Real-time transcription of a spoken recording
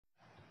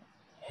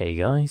Hey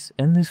guys,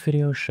 in this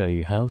video I'll show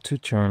you how to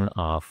turn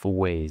off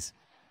Waze.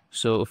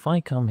 So if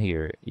I come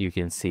here, you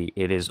can see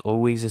it is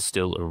always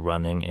still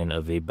running in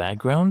the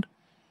background.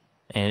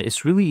 And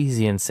it's really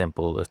easy and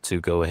simple to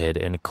go ahead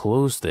and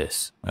close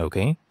this,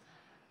 okay?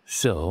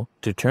 So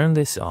to turn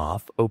this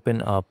off,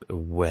 open up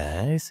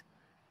Waze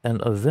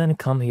and then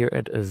come here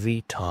at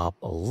the top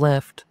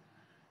left,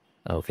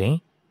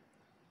 okay?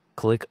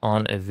 Click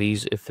on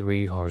these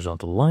three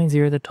horizontal lines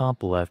here at the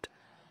top left.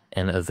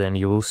 And then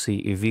you will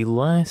see the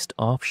last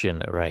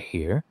option right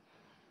here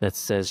that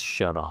says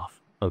shut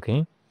off,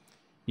 okay?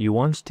 You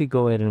want to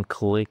go ahead and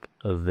click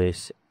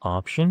this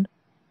option.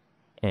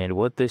 And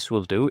what this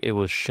will do, it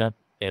will shut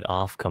it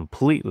off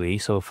completely.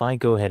 So if I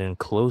go ahead and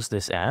close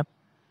this app,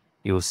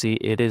 you'll see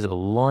it is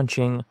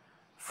launching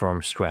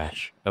from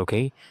scratch,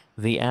 okay?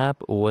 The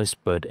app was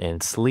put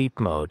in sleep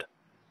mode,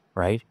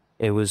 right?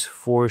 It was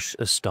force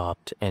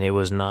stopped and it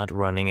was not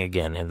running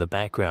again in the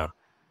background.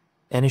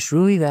 And it's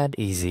really that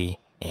easy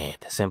and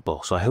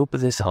simple. So I hope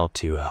this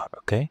helped you out,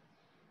 okay?